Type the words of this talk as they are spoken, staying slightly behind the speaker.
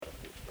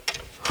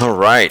All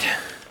right.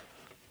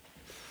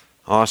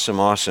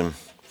 Awesome.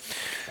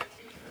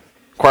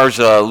 Choir's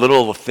a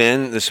little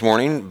thin this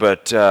morning,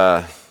 but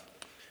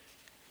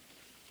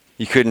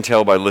you couldn't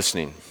tell by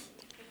listening.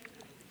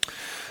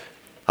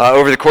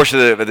 Over the course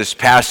of this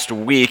past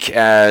week,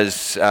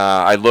 as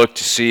I looked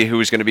to see who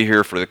was going to be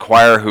here for the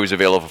choir, who was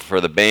available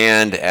for the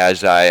band,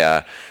 as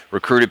I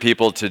recruited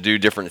people to do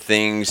different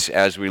things,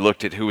 as we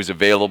looked at who was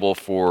available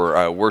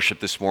for worship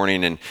this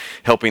morning and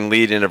helping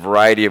lead in a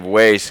variety of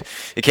ways,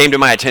 it came to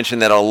my attention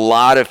that a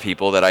lot of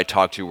people that I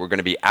talked to were going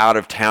to be out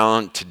of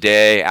town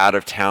today, out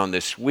of town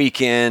this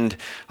weekend,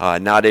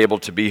 not able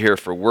to be here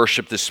for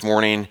worship this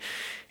morning.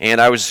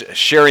 And I was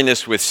sharing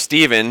this with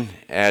Stephen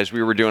as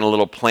we were doing a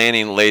little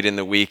planning late in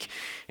the week,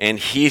 and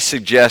he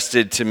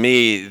suggested to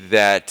me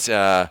that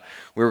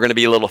we were going to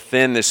be a little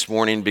thin this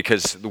morning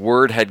because the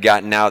word had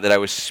gotten out that I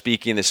was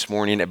speaking this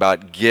morning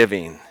about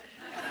giving.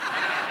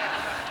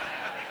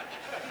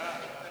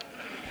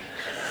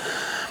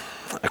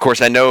 Of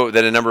course, I know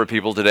that a number of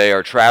people today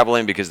are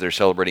traveling because they're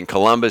celebrating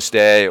Columbus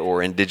Day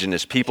or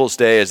Indigenous Peoples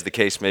Day, as the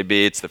case may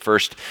be. It's the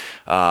first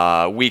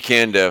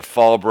weekend of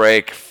fall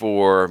break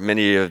for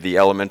many of the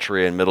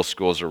elementary and middle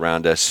schools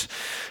around us.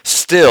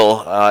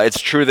 Still, it's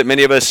true that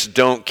many of us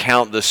don't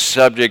count the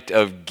subject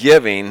of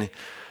giving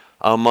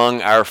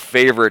among our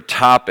favorite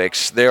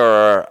topics. There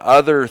are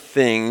other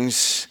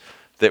things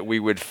that we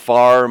would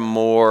far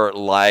more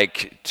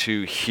like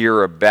to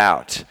hear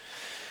about.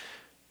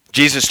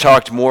 Jesus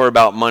talked more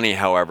about money,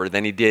 however,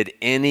 than he did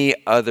any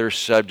other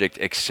subject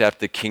except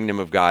the kingdom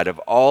of God. Of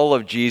all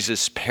of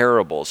Jesus'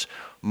 parables,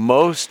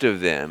 most of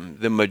them,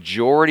 the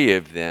majority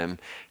of them,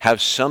 have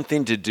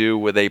something to do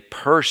with a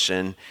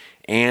person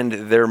and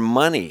their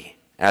money,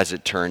 as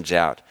it turns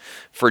out.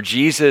 For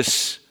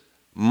Jesus,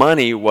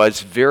 money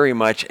was very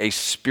much a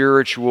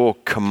spiritual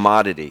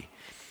commodity,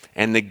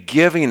 and the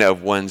giving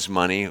of one's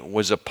money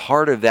was a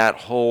part of that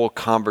whole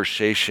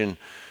conversation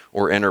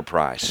or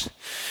enterprise.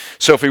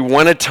 So if we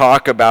want to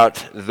talk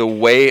about the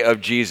way of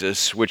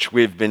Jesus, which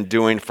we've been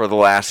doing for the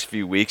last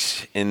few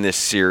weeks in this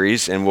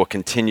series, and will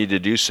continue to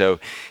do so,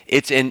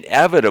 it's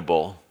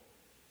inevitable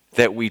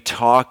that we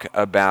talk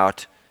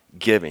about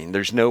giving.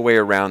 There's no way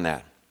around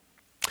that.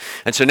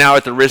 And so now,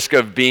 at the risk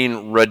of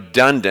being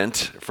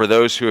redundant for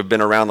those who have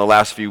been around the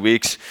last few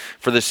weeks,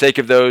 for the sake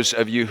of those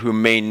of you who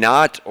may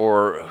not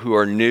or who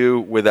are new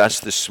with us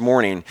this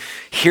morning,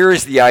 here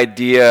is the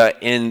idea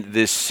in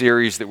this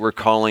series that we're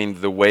calling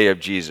The Way of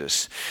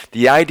Jesus.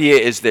 The idea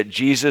is that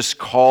Jesus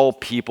called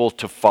people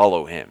to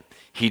follow him.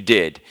 He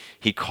did.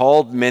 He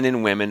called men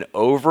and women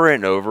over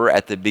and over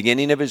at the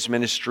beginning of his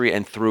ministry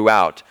and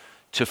throughout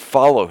to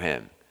follow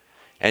him.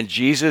 And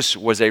Jesus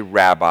was a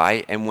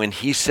rabbi, and when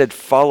he said,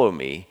 "Follow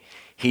me,"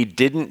 he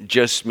didn't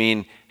just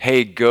mean,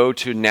 hey, go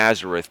to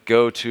Nazareth,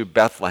 go to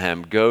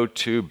Bethlehem, go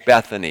to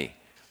Bethany,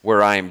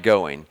 where I am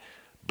going,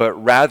 but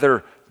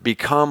rather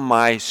become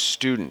my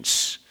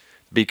students,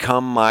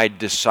 become my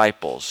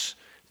disciples,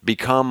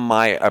 become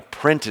my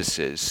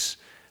apprentices,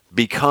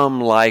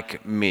 become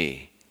like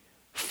me.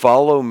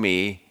 Follow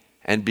me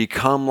and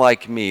become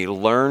like me.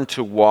 Learn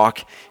to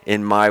walk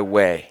in my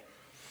way.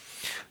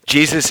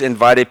 Jesus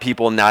invited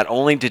people not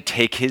only to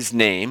take his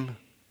name,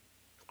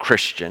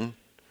 Christian,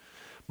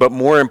 but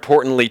more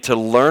importantly, to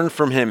learn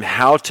from him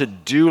how to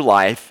do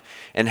life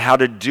and how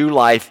to do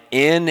life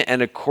in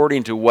and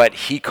according to what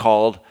he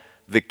called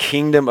the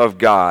kingdom of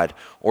God,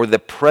 or the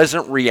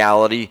present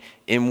reality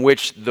in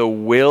which the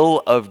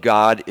will of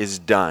God is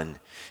done,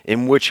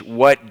 in which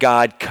what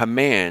God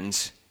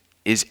commands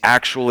is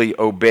actually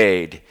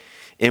obeyed,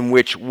 in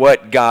which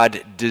what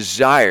God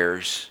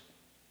desires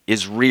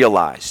is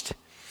realized.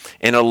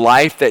 In a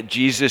life that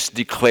Jesus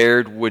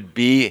declared would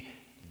be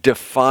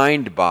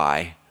defined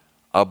by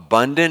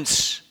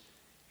abundance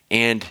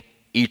and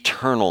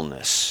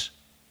eternalness.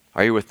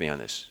 Are you with me on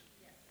this?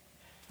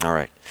 All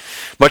right.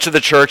 Much of the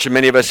church and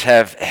many of us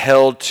have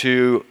held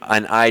to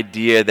an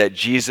idea that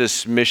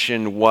Jesus'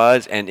 mission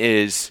was and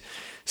is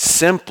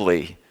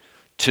simply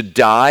to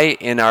die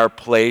in our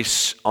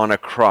place on a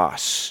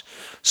cross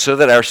so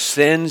that our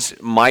sins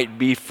might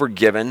be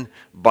forgiven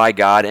by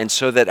God and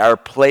so that our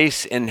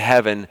place in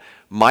heaven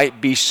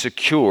might be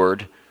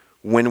secured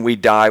when we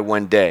die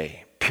one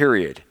day,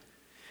 period.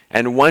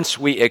 And once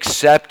we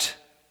accept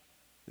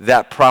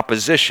that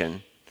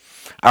proposition,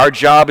 our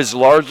job is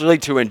largely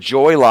to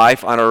enjoy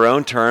life on our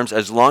own terms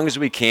as long as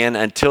we can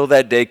until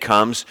that day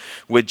comes,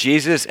 with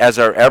Jesus as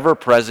our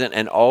ever-present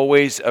and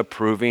always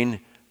approving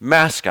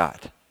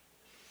mascot.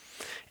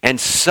 And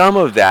some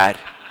of that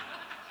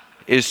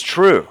is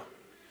true.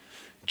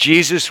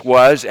 Jesus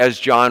was, as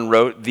John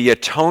wrote, the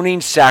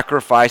atoning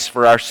sacrifice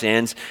for our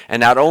sins,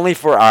 and not only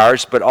for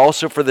ours, but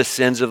also for the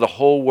sins of the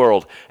whole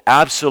world.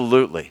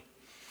 Absolutely.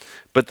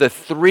 But the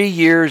 3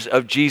 years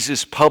of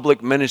Jesus'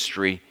 public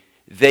ministry,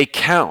 they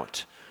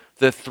count.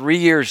 The 3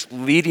 years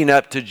leading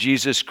up to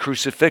Jesus'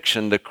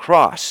 crucifixion, the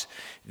cross,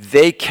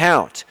 they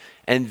count.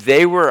 And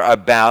they were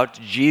about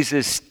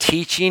Jesus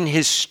teaching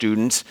his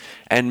students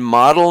and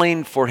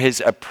modeling for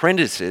his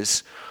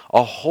apprentices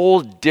a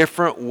whole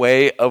different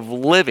way of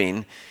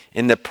living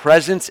in the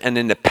presence and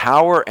in the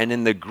power and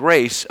in the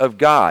grace of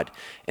God.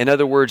 In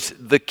other words,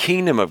 the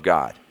kingdom of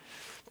God.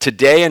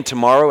 Today and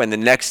tomorrow and the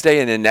next day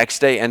and the next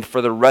day and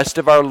for the rest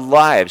of our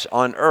lives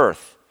on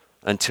earth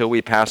until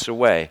we pass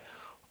away.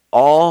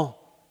 All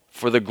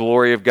for the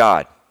glory of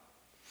God.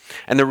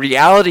 And the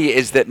reality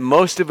is that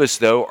most of us,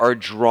 though, are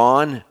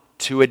drawn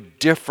to a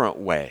different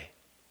way.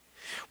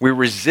 We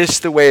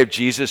resist the way of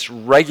Jesus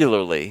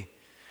regularly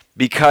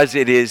because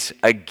it is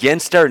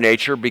against our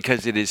nature,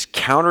 because it is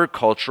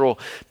countercultural,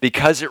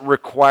 because it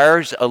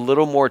requires a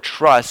little more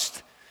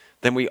trust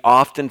than we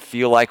often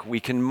feel like we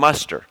can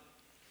muster.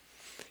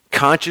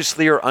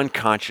 Consciously or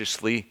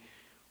unconsciously,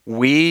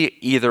 we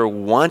either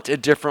want a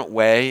different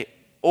way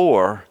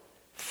or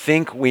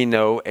think we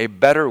know a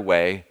better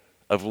way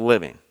of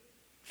living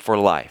for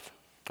life.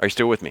 Are you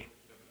still with me?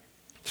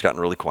 It's gotten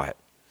really quiet.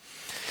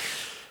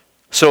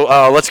 So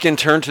let's again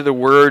turn to the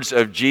words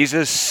of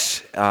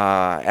Jesus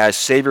as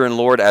Savior and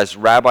Lord, as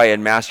Rabbi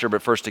and Master.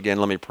 But first again,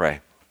 let me pray.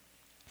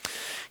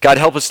 God,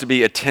 help us to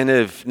be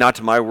attentive, not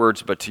to my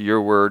words, but to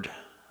your word.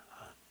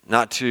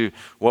 Not to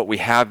what we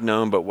have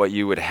known, but what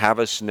you would have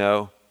us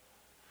know.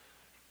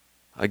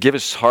 Give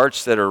us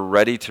hearts that are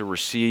ready to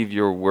receive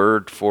your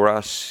word for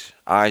us,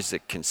 eyes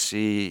that can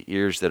see,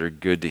 ears that are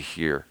good to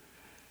hear.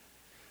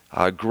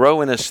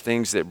 Grow in us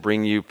things that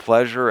bring you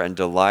pleasure and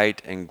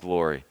delight and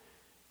glory,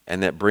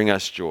 and that bring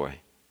us joy.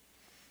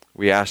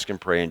 We ask and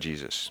pray in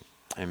Jesus.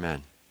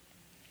 Amen.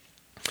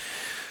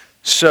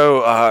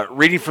 So,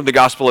 reading from the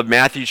Gospel of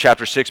Matthew,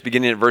 chapter 6,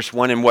 beginning at verse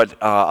 1, and what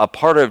a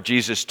part of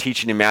Jesus'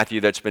 teaching in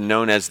Matthew that's been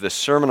known as the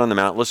Sermon on the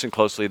Mount. Listen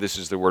closely, this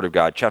is the Word of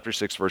God. Chapter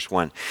 6, verse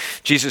 1.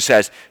 Jesus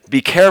says,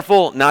 "Be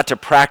careful not to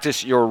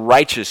practice your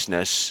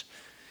righteousness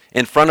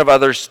in front of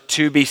others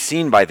to be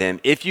seen by them.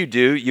 If you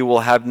do, you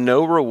will have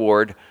no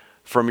reward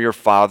from your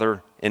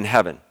Father in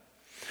heaven.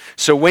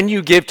 So when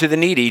you give to the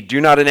needy,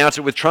 do not announce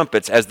it with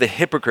trumpets, as the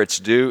hypocrites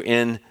do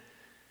in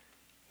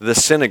the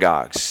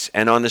synagogues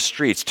and on the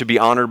streets, to be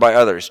honored by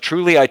others.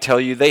 Truly, I tell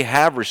you, they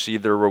have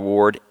received their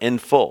reward in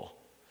full.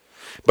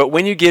 But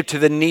when you give to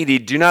the needy,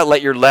 do not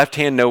let your left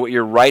hand know what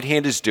your right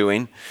hand is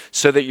doing,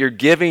 so that your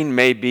giving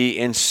may be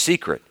in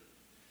secret.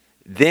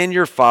 Then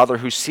your Father,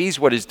 who sees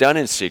what is done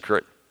in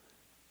secret,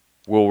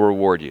 will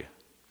reward you."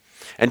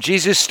 And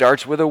Jesus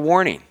starts with a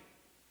warning.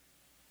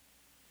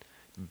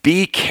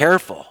 Be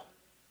careful.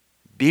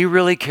 Be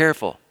really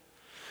careful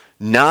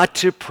not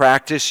to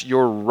practice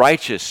your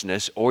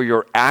righteousness or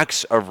your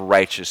acts of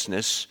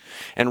righteousness.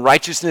 And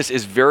righteousness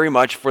is very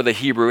much for the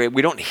Hebrew.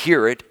 We don't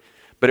hear it,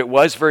 but it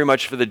was very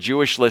much for the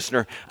Jewish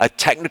listener, a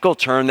technical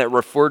term that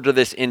referred to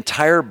this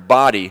entire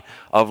body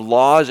of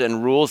laws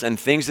and rules and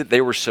things that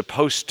they were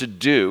supposed to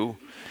do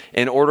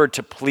in order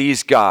to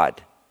please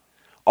God.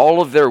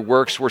 All of their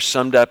works were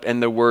summed up in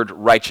the word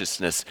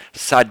righteousness,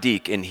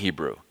 tzaddik in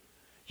Hebrew.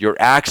 Your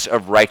acts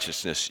of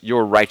righteousness,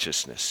 your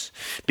righteousness.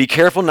 Be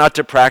careful not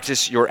to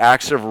practice your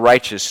acts of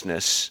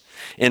righteousness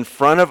in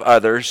front of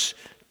others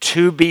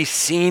to be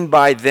seen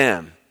by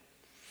them.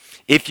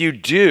 If you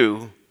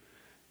do,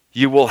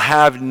 you will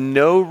have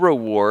no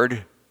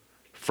reward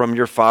from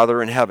your Father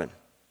in heaven.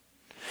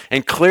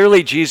 And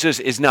clearly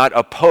Jesus is not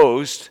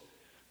opposed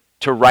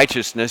to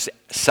righteousness,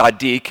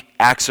 tzaddik,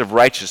 acts of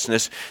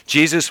righteousness.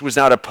 Jesus was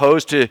not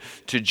opposed to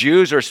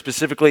Jews or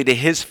specifically to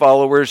his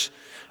followers,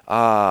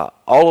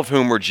 all of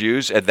whom were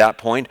Jews at that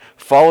point,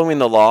 following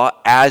the law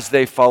as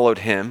they followed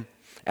him.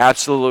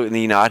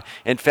 Absolutely not.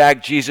 In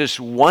fact, Jesus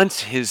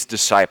wants his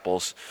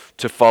disciples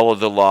to follow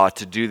the law,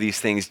 to do these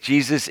things.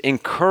 Jesus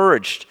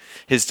encouraged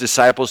his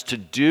disciples to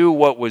do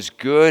what was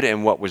good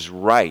and what was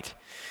right.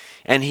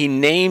 And he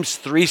names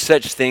three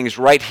such things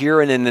right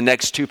here and in the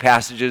next two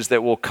passages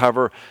that we'll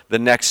cover the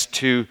next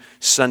two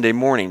Sunday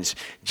mornings.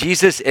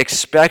 Jesus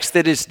expects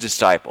that his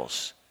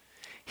disciples,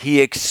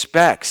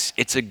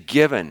 it's a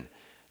given,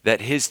 that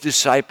his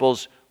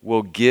disciples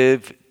will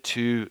give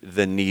to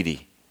the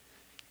needy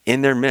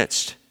in their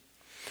midst.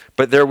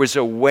 But there was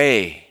a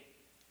way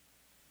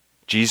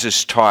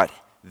Jesus taught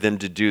them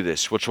to do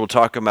this, which we'll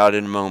talk about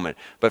in a moment.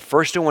 But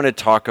first I want to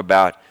talk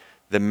about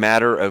the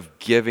matter of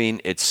giving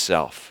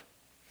itself.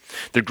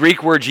 The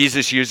Greek word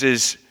Jesus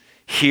uses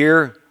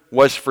here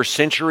was for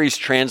centuries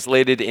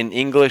translated in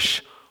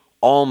English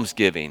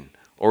almsgiving,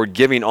 or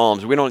giving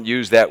alms. We don't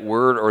use that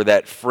word or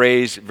that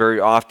phrase very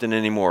often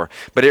anymore,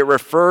 but it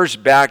refers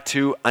back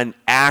to an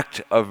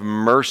act of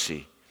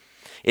mercy.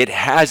 It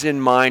has in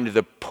mind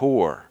the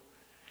poor.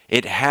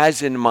 It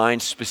has in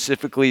mind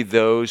specifically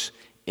those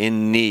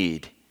in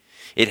need.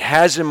 It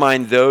has in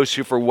mind those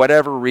who, for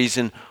whatever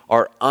reason,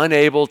 are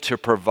unable to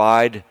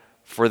provide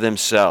for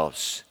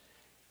themselves.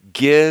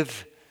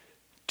 Give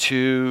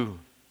to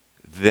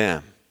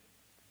them.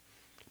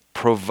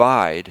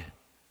 Provide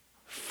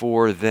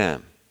for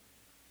them.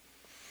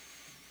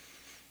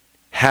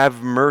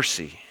 Have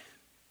mercy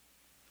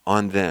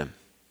on them.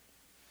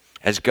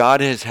 As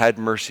God has had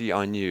mercy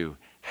on you,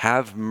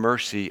 have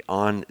mercy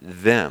on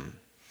them.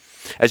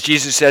 As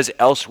Jesus says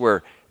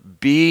elsewhere,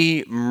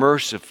 be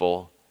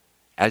merciful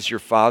as your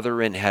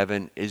Father in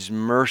heaven is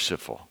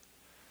merciful.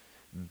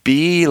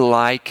 Be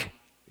like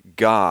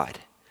God.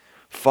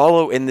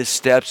 Follow in the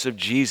steps of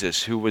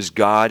Jesus, who was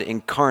God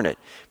incarnate.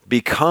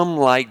 Become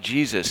like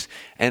Jesus.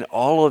 And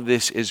all of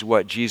this is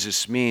what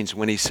Jesus means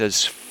when he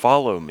says,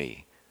 follow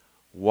me,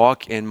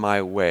 walk in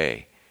my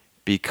way,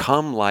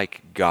 become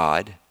like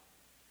God,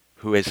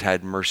 who has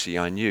had mercy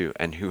on you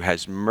and who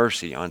has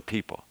mercy on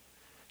people.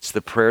 It's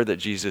the prayer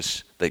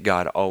that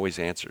God always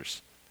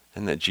answers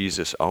and that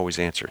Jesus always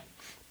answered.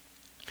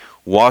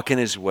 Walk in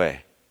his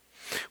way.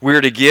 We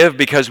are to give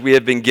because we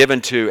have been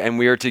given to, and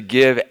we are to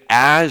give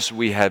as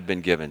we have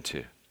been given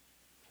to.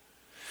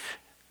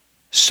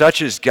 Such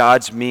is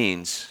God's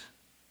means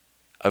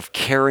of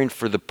caring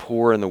for the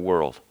poor in the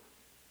world.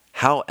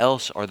 How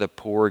else are the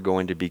poor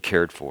going to be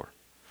cared for?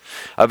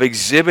 Of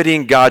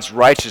exhibiting God's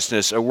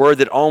righteousness, a word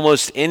that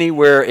almost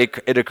anywhere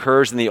it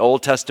occurs in the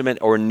Old Testament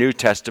or New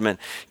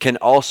Testament can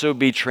also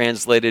be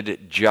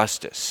translated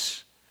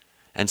justice.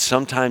 And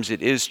sometimes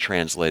it is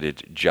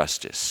translated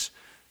justice.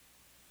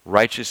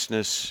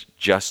 Righteousness,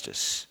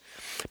 justice.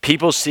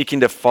 People seeking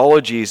to follow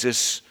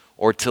Jesus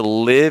or to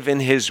live in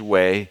his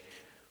way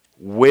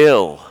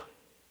will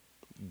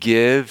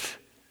give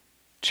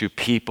to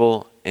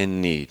people in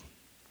need.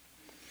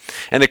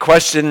 And the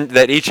question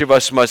that each of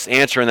us must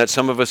answer, and that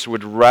some of us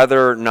would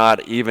rather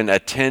not even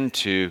attend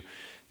to,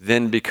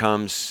 then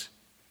becomes,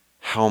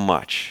 how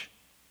much?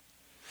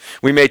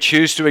 We may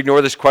choose to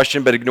ignore this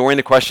question, but ignoring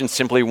the question is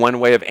simply one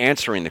way of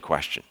answering the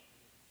question.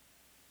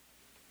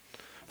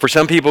 For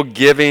some people,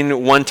 giving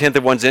 1/10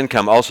 of one's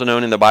income, also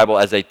known in the Bible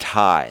as a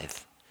tithe,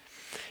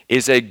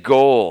 is a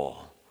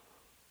goal,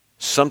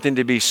 something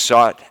to be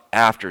sought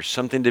after,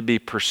 something to be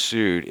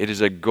pursued. It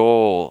is a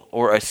goal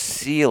or a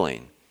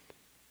ceiling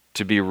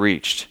to be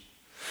reached.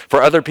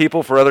 For other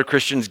people, for other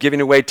Christians,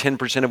 giving away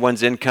 10% of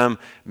one's income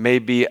may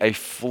be a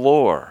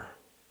floor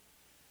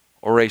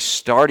or a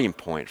starting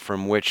point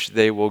from which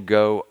they will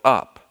go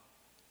up.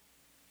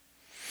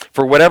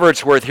 For whatever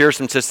it's worth, here are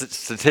some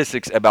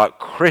statistics about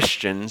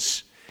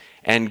Christians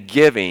and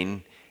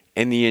giving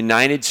in the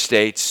United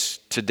States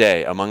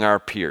today among our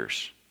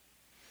peers.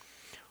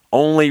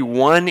 Only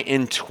 1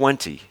 in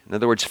 20, in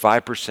other words,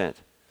 5%,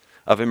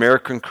 of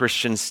American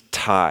Christians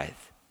tithe.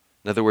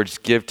 In other words,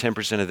 give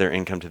 10% of their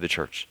income to the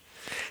church.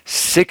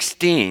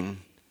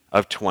 16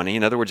 of 20,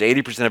 in other words,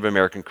 80% of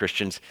American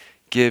Christians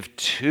give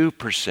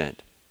 2%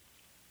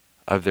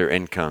 of their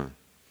income.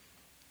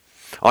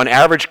 On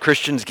average,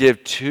 Christians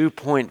give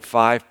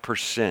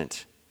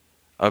 2.5%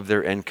 of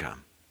their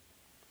income.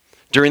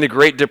 During the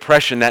Great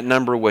Depression, that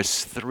number was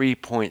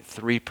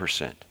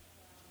 3.3%.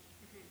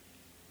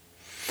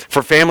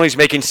 For families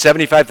making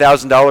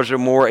 $75,000 or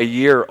more a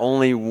year,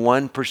 only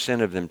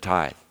 1% of them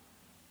tithe.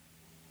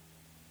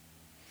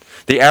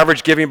 The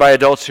average giving by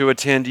adults who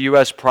attend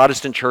U.S.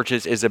 Protestant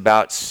churches is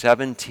about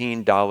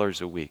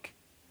 $17 a week.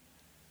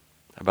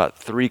 About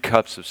 3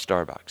 cups of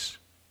Starbucks.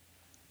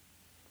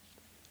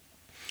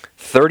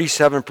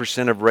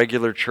 37% of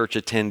regular church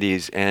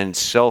attendees and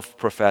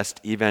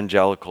self-professed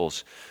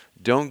evangelicals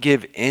don't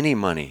give any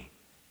money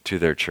to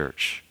their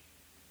church.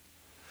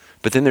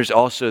 But then there's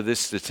also this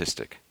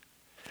statistic.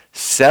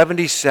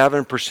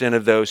 77%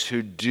 of those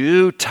who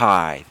do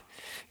tithe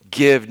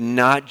give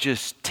not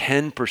just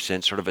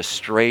 10%, sort of a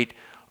straight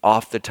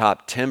off the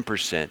top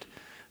 10%,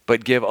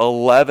 but give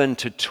 11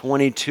 to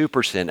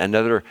 22%,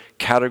 another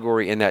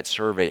category in that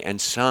survey, and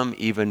some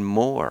even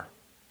more.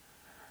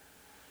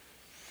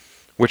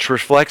 Which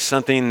reflects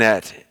something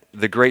that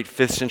the great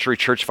 5th century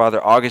church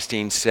father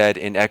Augustine said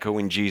in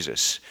Echoing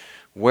Jesus.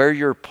 Where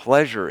your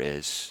pleasure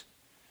is,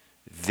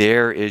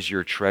 there is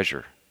your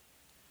treasure.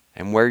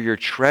 And where your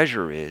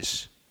treasure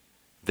is,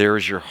 there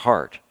is your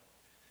heart.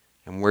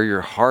 And where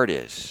your heart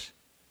is,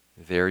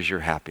 there is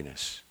your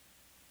happiness.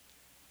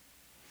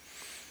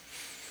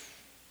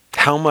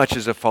 How much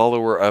is a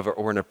follower of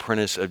or an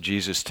apprentice of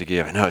Jesus to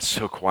give? I know it's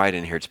so quiet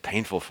in here, it's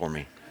painful for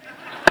me.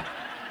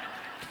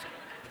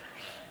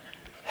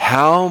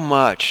 How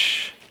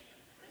much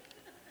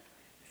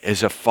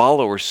is a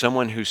follower,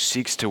 someone who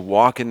seeks to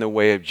walk in the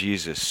way of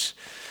Jesus,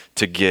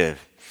 to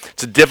give?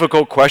 It's a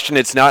difficult question.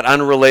 It's not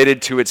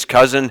unrelated to its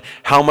cousin.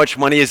 How much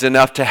money is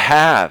enough to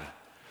have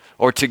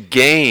or to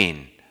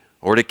gain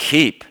or to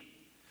keep?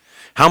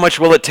 How much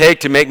will it take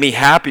to make me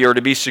happy or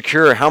to be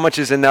secure? How much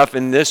is enough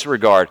in this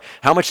regard?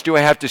 How much do I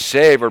have to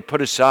save or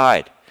put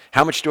aside?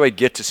 How much do I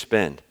get to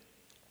spend?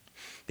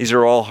 These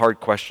are all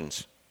hard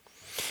questions.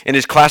 In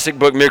his classic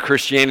book, Mere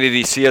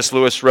Christianity, C.S.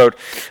 Lewis wrote,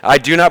 I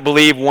do not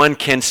believe one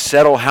can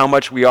settle how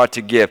much we ought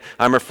to give.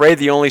 I'm afraid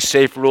the only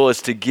safe rule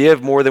is to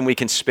give more than we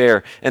can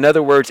spare. In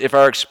other words, if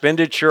our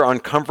expenditure on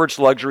comforts,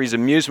 luxuries,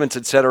 amusements,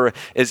 etc.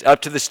 is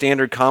up to the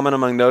standard common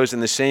among those in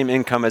the same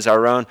income as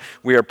our own,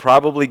 we are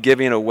probably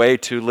giving away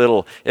too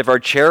little. If our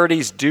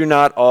charities do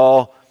not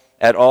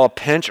at all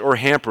pinch or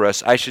hamper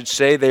us, I should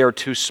say they are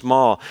too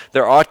small.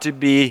 There ought to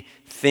be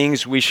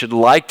things we should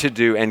like to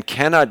do and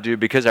cannot do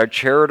because our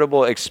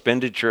charitable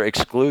expenditure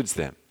excludes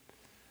them.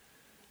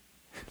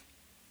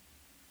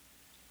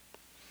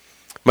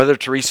 Mother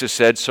Teresa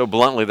said so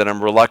bluntly that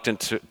I'm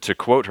reluctant to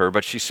quote her,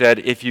 but she said,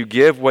 if you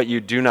give what you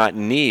do not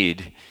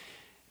need,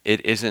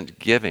 it isn't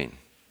giving.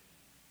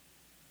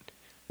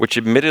 which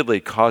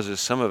admittedly causes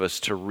some of us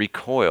to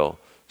recoil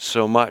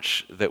so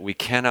much that we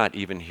cannot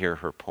even hear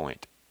her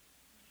point.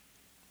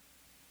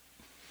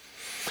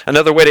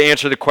 Another way to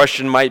answer the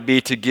question might be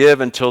to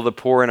give until the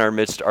poor in our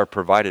midst are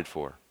provided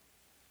for.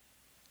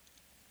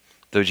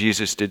 Though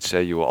Jesus did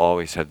say you will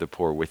always have the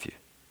poor with you.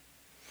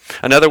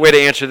 Another way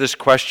to answer this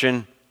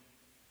question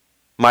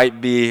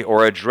might be,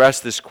 or address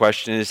this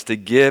question, is to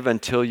give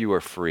until you are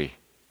free.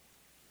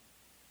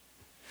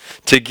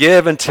 To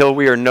give until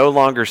we are no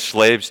longer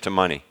slaves to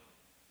money.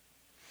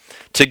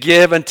 To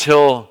give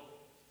until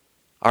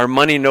our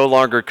money no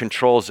longer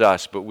controls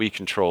us, but we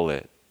control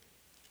it.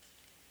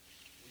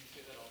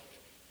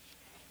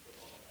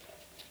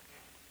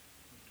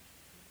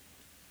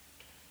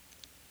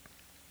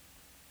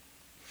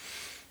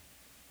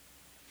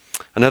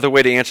 Another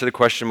way to answer the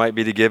question might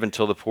be to give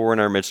until the poor in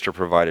our midst are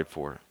provided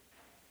for.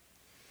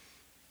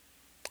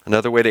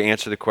 Another way to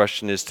answer the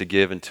question is to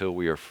give until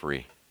we are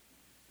free.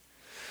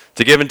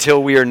 To give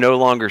until we are no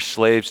longer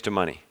slaves to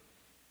money.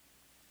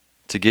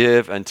 To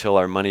give until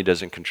our money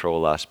doesn't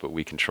control us, but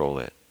we control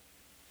it.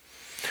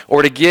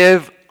 Or to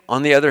give,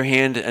 on the other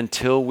hand,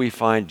 until we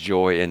find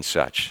joy in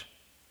such.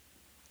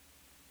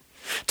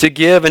 To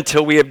give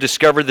until we have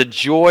discovered the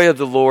joy of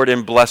the Lord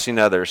in blessing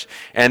others.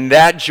 And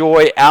that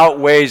joy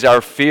outweighs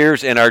our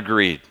fears and our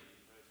greed.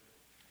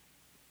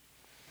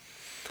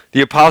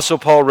 The Apostle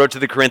Paul wrote to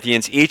the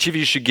Corinthians, each of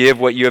you should give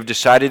what you have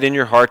decided in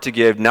your heart to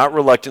give, not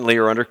reluctantly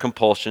or under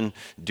compulsion,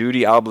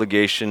 duty,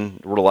 obligation,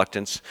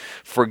 reluctance.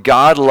 For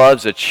God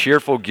loves a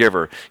cheerful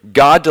giver.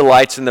 God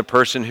delights in the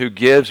person who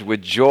gives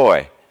with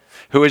joy,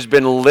 who has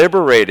been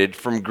liberated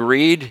from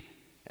greed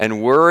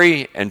and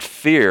worry and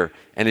fear,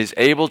 and is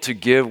able to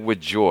give with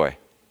joy.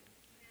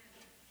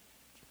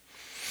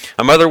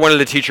 A mother wanted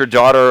to teach her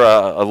daughter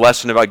a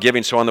lesson about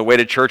giving, so on the way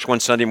to church one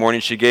Sunday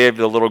morning, she gave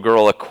the little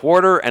girl a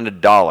quarter and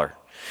 $1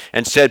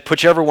 and said,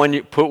 put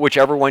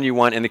whichever one you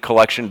want in the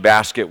collection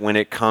basket when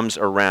it comes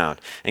around,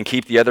 and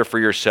keep the other for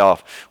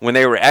yourself. When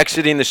they were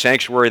exiting the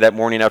sanctuary that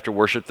morning after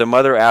worship, the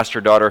mother asked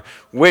her daughter,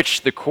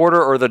 which, the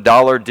quarter or the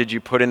 $1, did you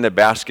put in the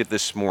basket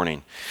this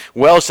morning?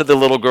 Well, said the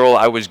little girl,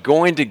 I was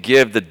going to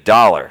give the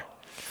 $1.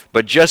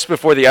 But just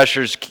before the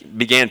ushers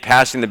began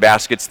passing the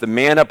baskets, the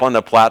man up on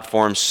the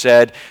platform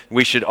said,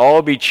 we should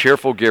all be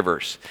cheerful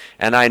givers.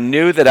 And I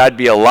knew that I'd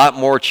be a lot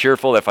more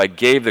cheerful if I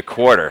gave the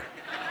quarter.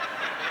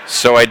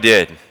 So I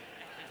did.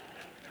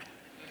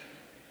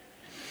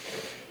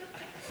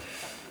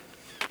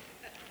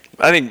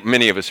 I think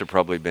many of us have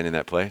probably been in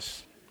that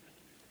place.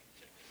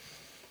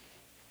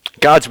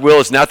 God's will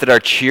is not that our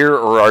cheer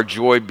or our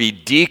joy be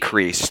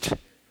decreased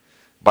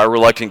by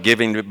reluctant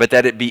giving, but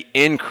that it be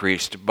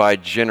increased by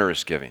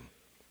generous giving.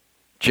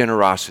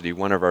 Generosity,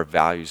 one of our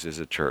values as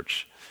a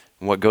church.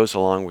 And what goes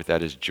along with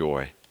that is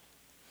joy.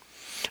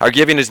 Our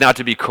giving is not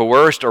to be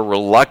coerced or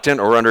reluctant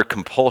or under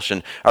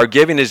compulsion. Our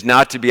giving is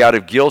not to be out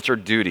of guilt or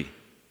duty.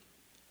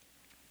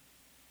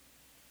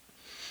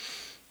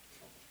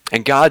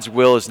 And God's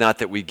will is not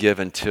that we give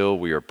until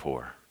we are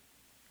poor,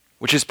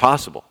 which is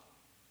possible.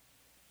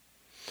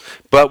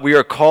 But we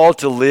are called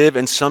to live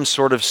in some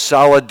sort of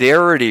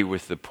solidarity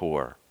with the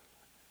poor,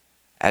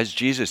 as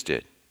Jesus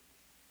did.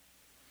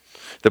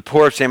 The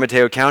poor of San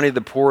Mateo County,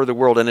 the poor of the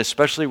world, and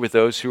especially with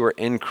those who are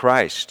in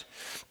Christ.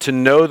 To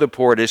know the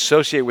poor, to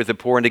associate with the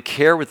poor, and to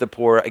care with the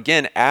poor,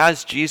 again,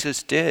 as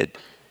Jesus did,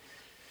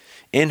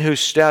 in whose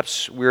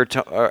steps we're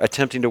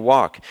attempting to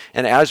walk.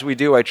 And as we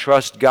do, I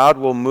trust God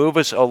will move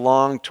us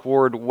along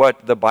toward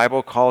what the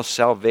Bible calls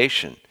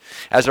salvation.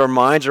 As our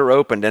minds are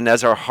opened and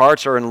as our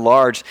hearts are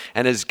enlarged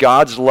and as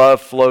God's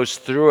love flows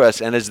through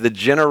us and as the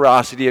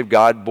generosity of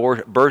God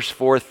bursts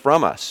forth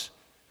from us.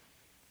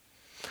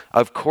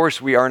 Of course,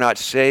 we are not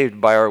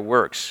saved by our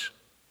works.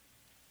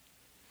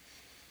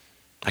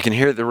 I can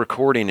hear the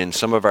recording in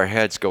some of our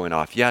heads going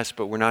off. Yes,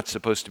 but we're not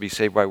supposed to be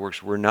saved by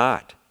works. We're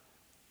not.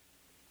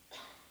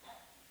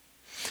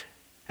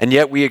 And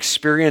yet we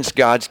experience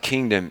God's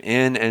kingdom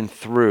in and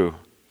through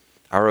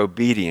our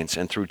obedience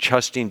and through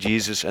trusting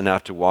Jesus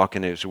enough to walk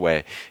in his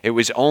way. It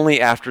was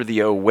only after the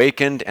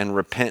awakened and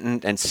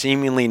repentant and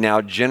seemingly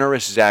now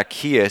generous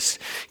Zacchaeus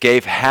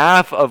gave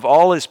half of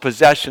all his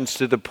possessions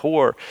to the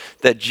poor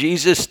that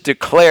Jesus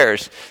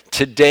declares,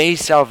 today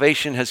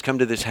salvation has come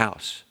to this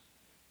house.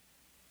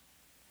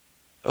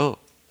 Oh.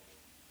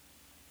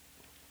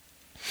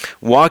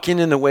 Walking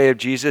in the way of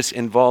Jesus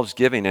involves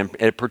giving, and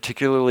it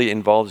particularly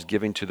involves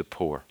giving to the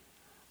poor.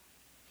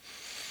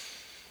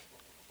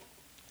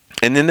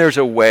 And then there's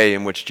a way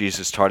in which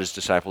Jesus taught his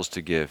disciples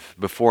to give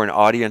before an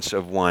audience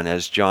of one,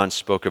 as John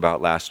spoke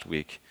about last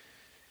week,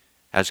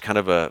 as kind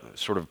of a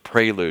sort of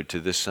prelude to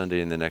this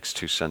Sunday and the next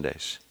 2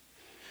 Sundays.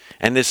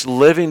 And this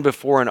living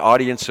before an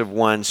audience of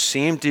one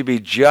seemed to be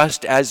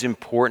just as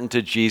important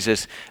to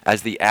Jesus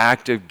as the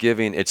act of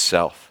giving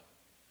itself.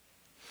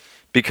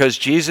 Because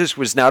Jesus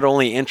was not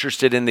only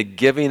interested in the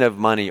giving of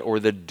money or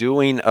the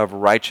doing of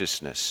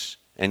righteousness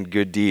and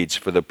good deeds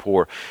for the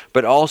poor,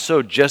 but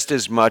also just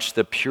as much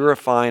the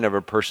purifying of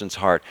a person's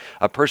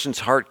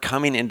heart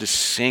coming into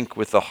sync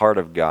with the heart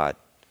of God.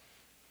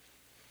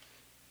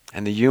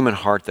 And the human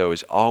heart, though,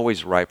 is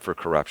always ripe for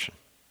corruption.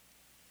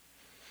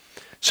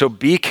 So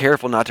be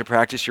careful not to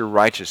practice your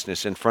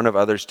righteousness in front of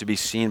others to be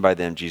seen by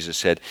them, Jesus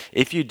said.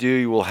 If you do,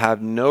 you will have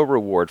no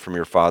reward from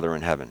your Father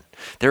in heaven.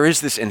 There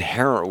is this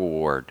inherent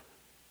reward,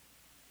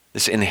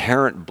 this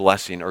inherent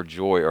blessing or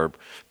joy or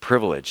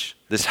privilege,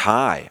 this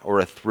high or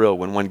a thrill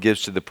when one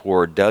gives to the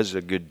poor, does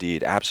a good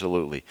deed.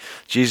 Absolutely.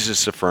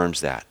 Jesus affirms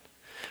that.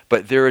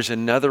 But there is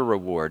another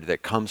reward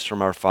that comes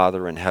from our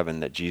Father in heaven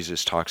that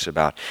Jesus talks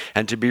about.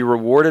 And to be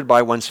rewarded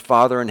by one's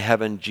Father in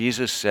heaven,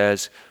 Jesus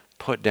says,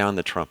 put down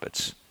the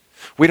trumpets.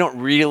 We don't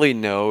really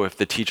know if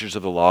the teachers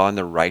of the law and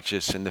the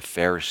righteous and the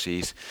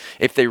Pharisees,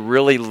 if they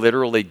really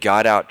literally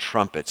got out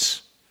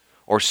trumpets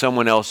or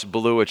someone else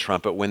blew a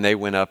trumpet when they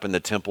went up in the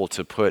temple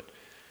to put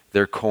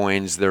their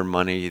coins, their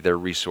money, their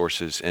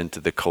resources into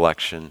the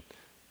collection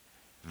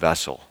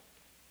vessel.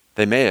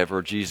 They may have,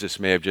 or Jesus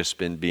may have just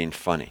been being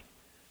funny.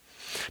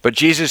 But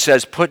Jesus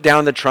says, put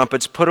down the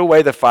trumpets, put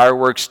away the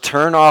fireworks,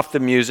 turn off the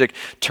music,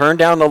 turn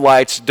down the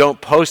lights,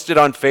 don't post it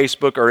on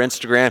Facebook or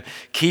Instagram.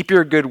 Keep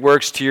your good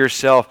works to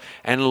yourself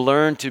and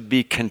learn to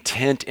be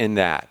content in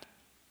that.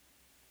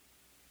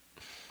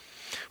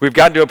 We've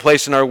gotten to a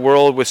place in our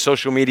world with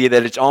social media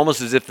that it's almost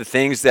as if the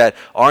things that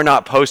are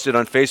not posted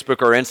on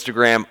Facebook or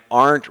Instagram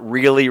aren't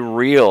really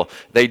real.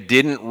 They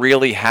didn't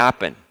really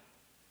happen.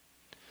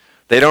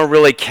 They don't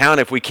really count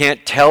if we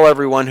can't tell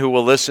everyone who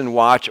will listen,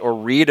 watch, or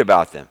read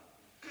about them.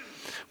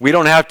 We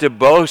don't have to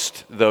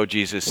boast, though,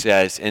 Jesus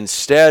says.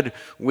 Instead,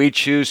 we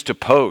choose to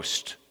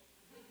post.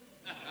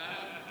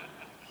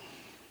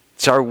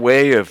 It's our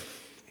way of,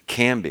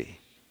 can be.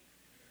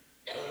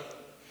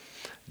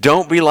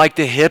 Don't be like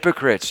the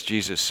hypocrites,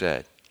 Jesus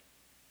said.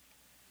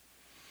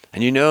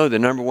 And you know the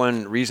number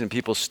one reason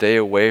people stay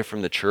away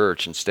from the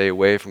church and stay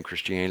away from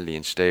Christianity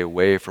and stay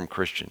away from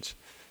Christians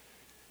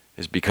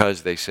is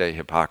because they say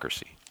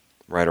hypocrisy,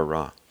 right or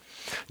wrong.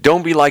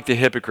 Don't be like the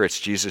hypocrites,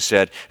 Jesus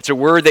said. It's a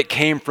word that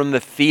came from the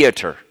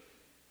theater.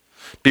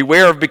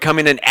 Beware of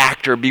becoming an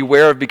actor.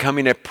 Beware of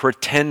becoming a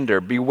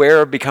pretender.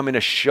 Beware of becoming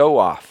a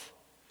show-off.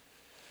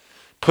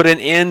 Put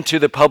an end to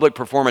the public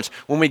performance.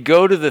 When we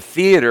go to the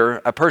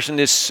theater, a person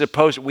is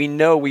supposed, we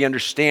know, we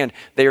understand,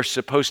 they are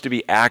supposed to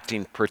be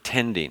acting,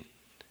 pretending.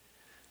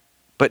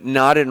 But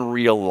not in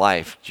real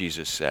life,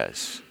 Jesus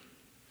says.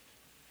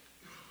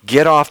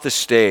 Get off the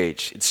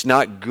stage. It's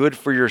not good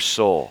for your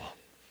soul.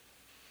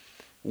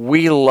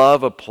 We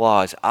love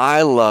applause.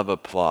 I love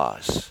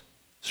applause,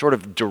 sort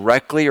of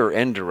directly or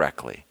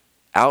indirectly,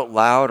 out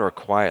loud or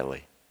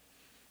quietly.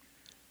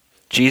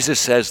 Jesus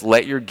says,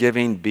 let your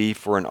giving be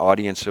for an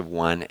audience of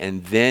one,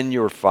 and then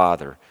your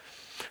Father,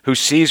 who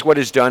sees what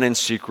is done in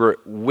secret,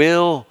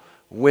 will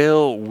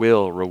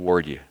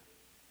reward you.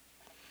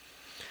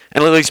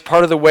 And at least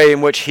part of the way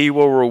in which he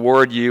will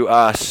reward you,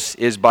 us,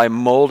 is by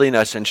molding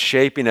us and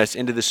shaping us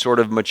into this sort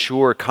of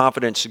mature,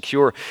 confident,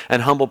 secure,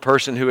 and humble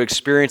person who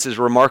experiences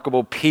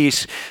remarkable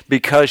peace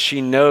because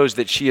she knows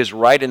that she is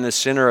right in the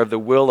center of the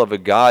will of a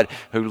God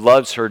who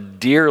loves her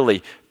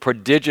dearly,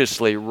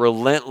 prodigiously,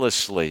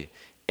 relentlessly,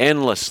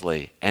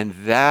 endlessly. And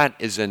that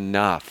is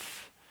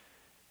enough.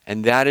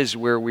 And that is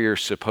where we are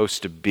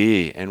supposed to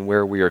be and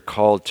where we are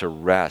called to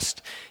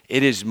rest.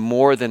 It is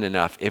more than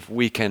enough if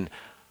we can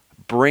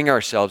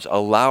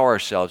allow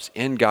ourselves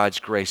in God's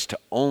grace to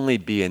only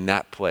be in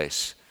that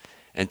place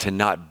and to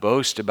not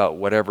boast about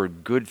whatever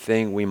good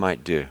thing we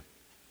might do.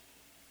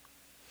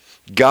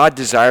 God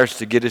desires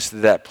to get us to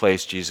that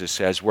place, Jesus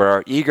says, where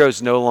our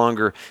egos no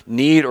longer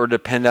need or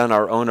depend on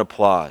our own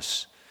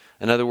applause.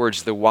 In other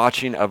words, the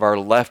watching of our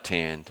left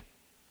hand,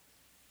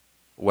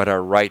 what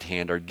our right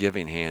hand, our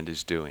giving hand,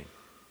 is doing.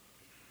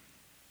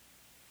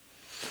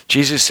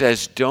 Jesus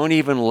says, don't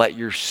even let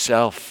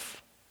yourself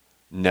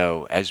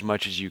know as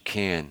much as you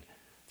can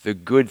the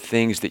good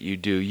things that you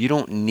do. You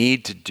don't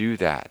need to do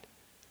that.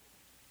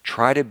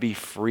 Try to be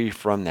free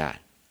from that.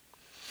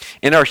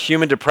 In our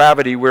human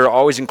depravity, we're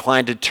always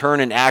inclined to turn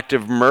an act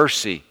of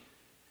mercy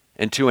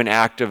into an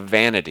act of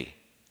vanity.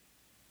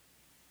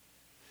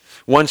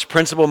 One's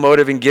principal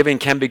motive in giving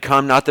can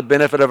become not the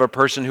benefit of a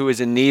person who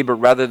is in need, but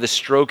rather the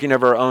stroking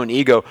of our own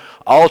ego.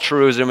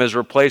 Altruism is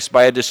replaced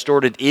by a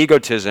distorted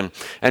egotism.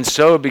 And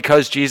so,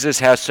 because Jesus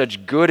has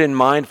such good in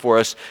mind for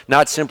us,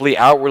 not simply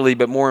outwardly,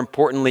 but more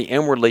importantly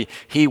inwardly,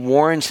 he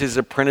warns his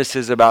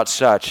apprentices about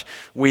such.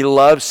 We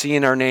love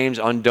seeing our names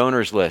on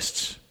donors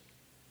lists,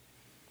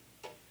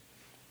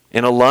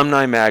 in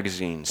alumni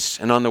magazines,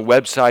 and on the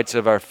websites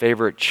of our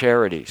favorite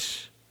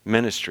charities,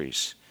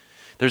 ministries.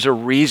 There's a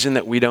reason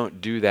that we don't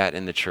do that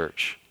in the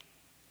church.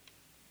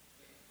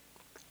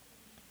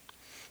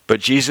 But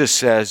Jesus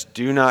says,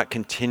 do not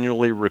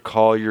continually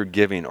recall your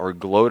giving or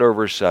gloat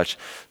over such.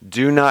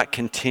 Do not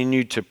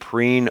continue to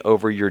preen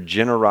over your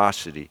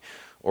generosity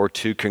or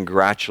to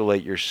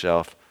congratulate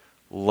yourself.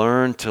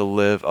 Learn to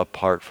live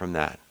apart from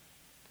that.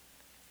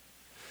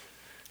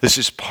 This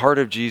is part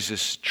of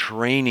Jesus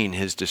training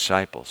his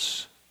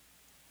disciples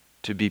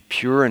to be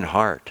pure in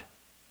heart,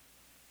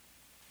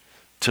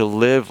 to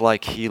live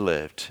like he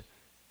lived,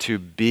 to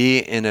be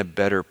in a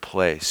better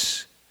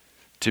place,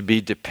 to be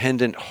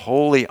dependent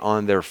wholly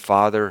on their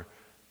Father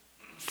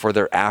for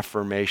their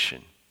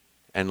affirmation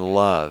and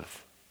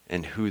love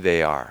and who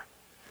they are.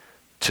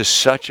 To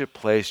such a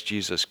place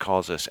Jesus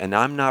calls us. And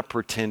I'm not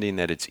pretending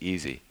that it's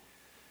easy.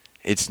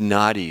 It's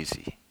not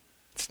easy.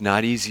 It's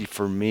not easy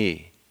for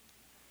me.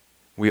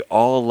 We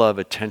all love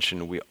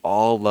attention. We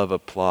all love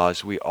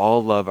applause. We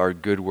all love our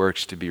good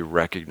works to be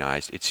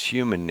recognized. It's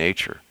human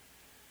nature.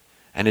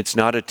 And it's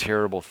not a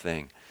terrible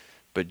thing.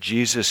 But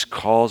Jesus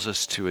calls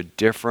us to a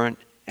different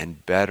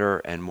and better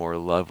and more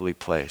lovely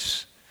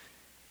place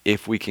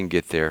if we can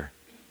get there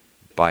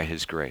by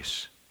his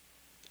grace.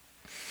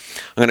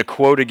 I'm going to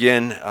quote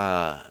again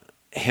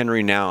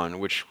Henry Nouwen,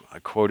 which I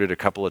quoted a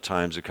couple of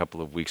times a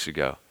couple of weeks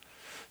ago,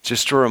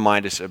 just to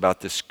remind us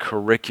about this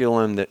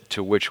curriculum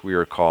to which we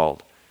are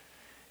called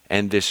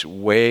and this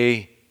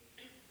way,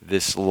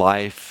 this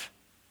life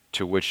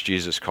to which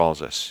Jesus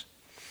calls us.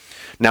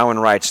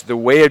 Nouwen writes, "The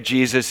way of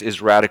Jesus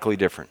is radically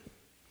different.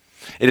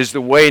 It is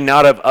the way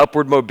not of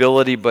upward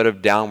mobility, but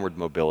of downward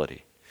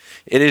mobility.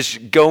 It is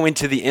going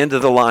to the end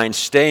of the line,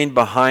 staying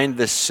behind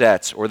the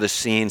sets or the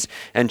scenes,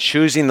 and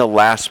choosing the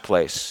last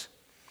place.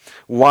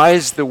 Why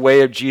is the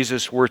way of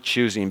Jesus worth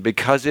choosing?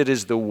 Because it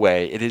is the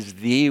way. It is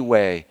the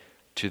way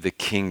to the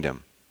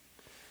kingdom.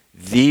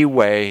 The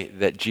way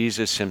that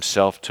Jesus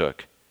himself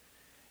took,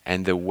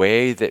 and the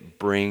way that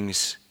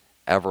brings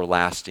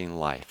everlasting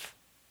life."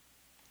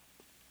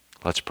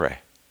 Let's pray.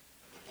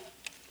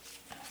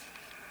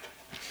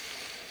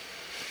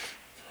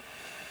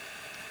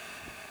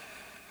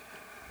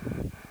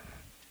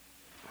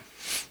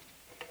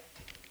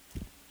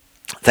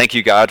 Thank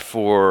you, God,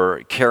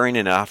 for caring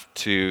enough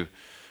to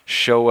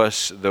show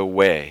us the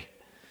way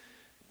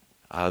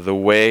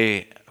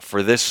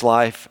for this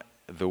life,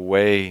 the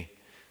way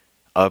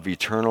of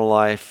eternal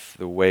life,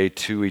 the way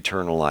to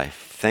eternal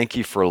life. Thank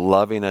you for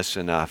loving us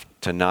enough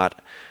to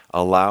not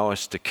allow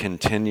us to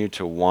continue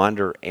to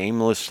wander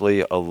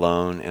aimlessly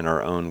alone in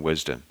our own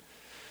wisdom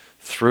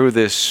through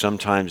this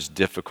sometimes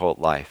difficult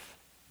life.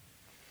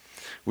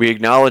 We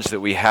acknowledge that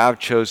we have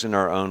chosen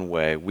our own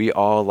way. We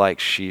all, like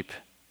sheep,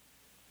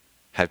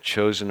 have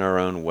chosen our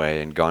own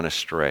way and gone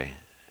astray,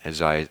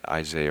 as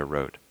Isaiah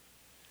wrote.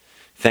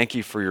 Thank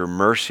you for your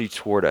mercy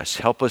toward us.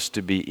 Help us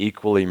to be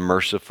equally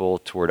merciful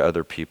toward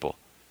other people,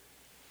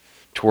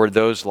 toward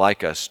those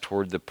like us,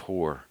 toward the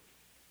poor,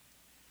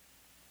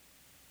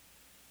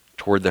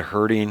 toward the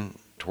hurting,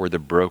 toward the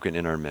broken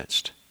in our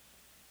midst.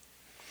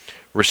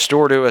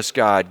 Restore to us,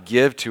 God,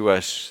 give to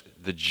us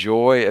the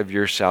joy of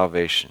your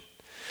salvation,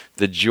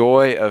 the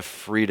joy of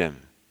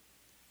freedom,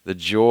 the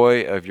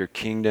joy of your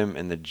kingdom,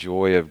 and the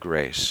joy of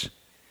grace.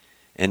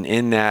 And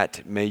in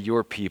that, may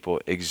your people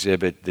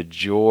exhibit the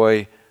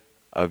joy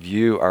of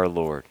you, our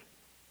Lord.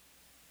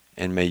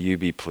 And may you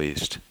be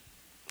pleased,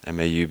 and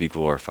may you be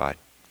glorified.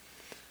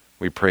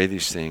 We pray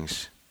these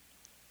things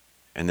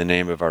in the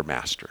name of our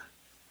Master.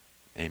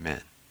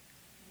 Amen.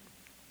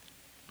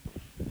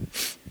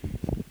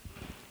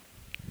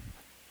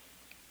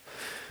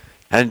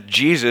 And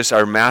Jesus,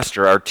 our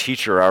master, our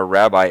teacher, our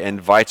rabbi,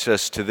 invites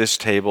us to this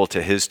table,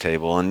 to his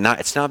table. And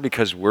it's not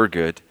because we're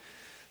good.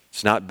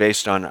 It's not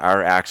based on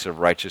our acts of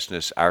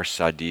righteousness, our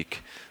tzaddik,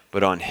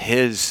 but on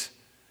his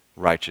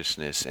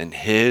righteousness and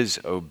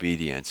his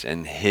obedience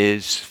and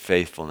his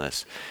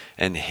faithfulness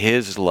and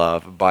his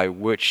love by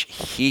which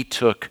he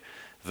took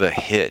the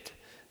hit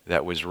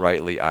that was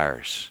rightly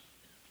ours.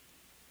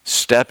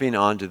 Stepping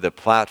onto the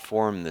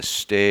platform, the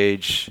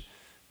stage,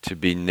 to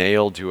be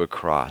nailed to a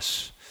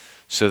cross,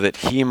 so that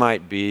he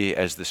might be,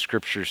 as the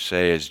scriptures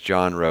say, as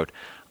John wrote,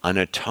 an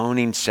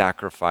atoning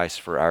sacrifice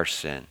for our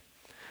sin,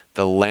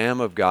 the Lamb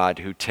of God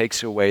who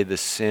takes away the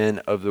sin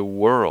of the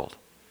world,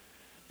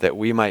 that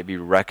we might be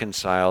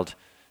reconciled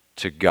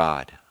to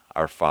God,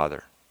 our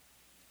Father.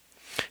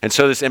 And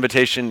so this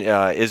invitation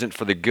isn't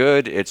for the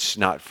good. It's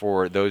not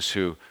for those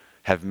who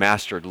have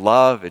mastered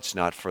love. It's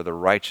not for the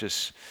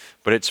righteous,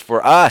 but it's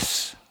for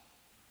us.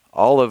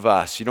 All of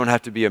us. You don't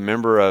have to be a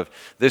member of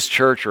this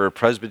church or a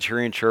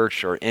Presbyterian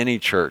church or any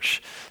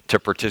church to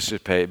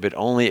participate, but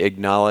only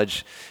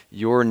acknowledge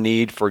your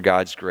need for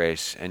God's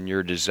grace and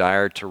your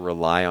desire to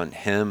rely on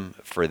him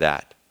for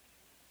that.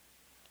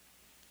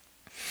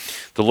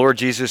 The Lord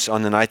Jesus,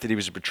 on the night that he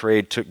was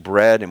betrayed, took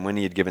bread, and when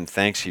he had given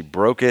thanks, he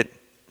broke it,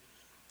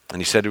 and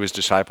he said to his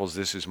disciples,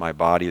 "This is my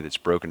body that's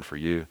broken for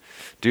you.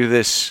 Do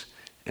this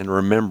in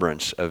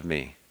remembrance of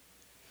me."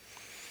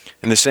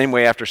 In the same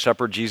way, after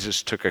supper,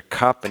 Jesus took a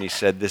cup and he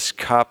said, "This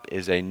cup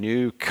is a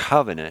new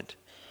covenant,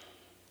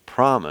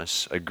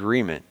 promise,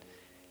 agreement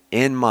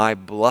in my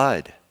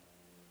blood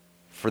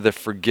for the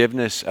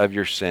forgiveness of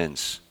your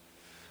sins.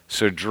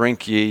 So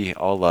drink ye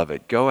all of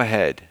it." Go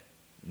ahead,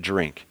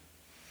 drink.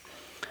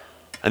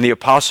 And the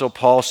Apostle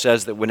Paul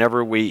says that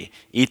whenever we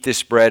eat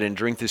this bread and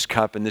drink this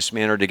cup in this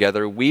manner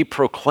together, we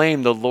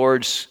proclaim the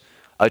Lord's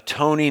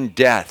atoning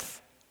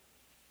death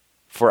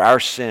for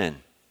our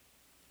sin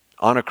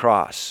on a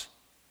cross,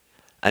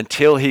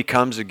 until he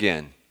comes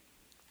again,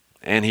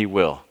 and he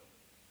will.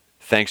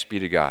 Thanks be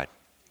to God.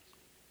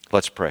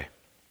 Let's pray.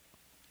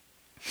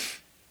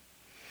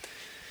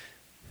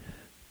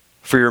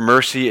 For your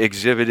mercy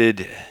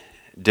exhibited,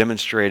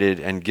 demonstrated,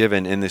 and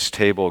given in this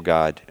table,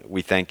 God,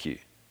 we thank you.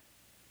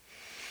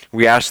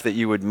 We ask that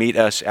you would meet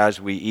us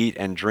as we eat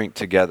and drink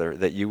together,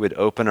 that you would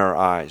open our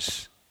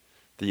eyes,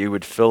 that you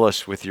would fill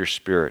us with your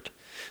Spirit,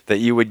 that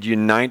you would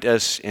unite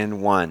us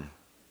in one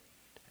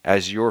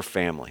as your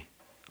family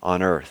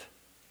on earth,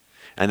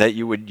 and that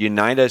you would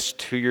unite us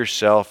to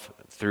yourself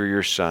through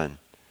your Son,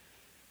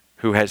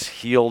 who has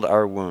healed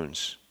our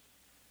wounds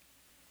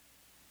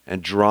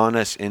and drawn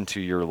us into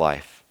your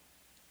life.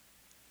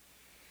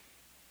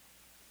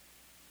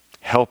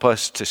 Help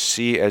us to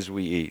see as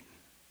we eat,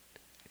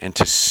 and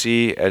to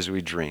see as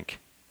we drink,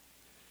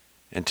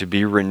 and to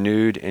be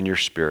renewed in your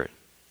Spirit.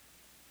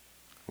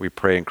 We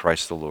pray in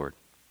Christ the Lord.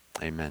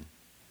 Amen.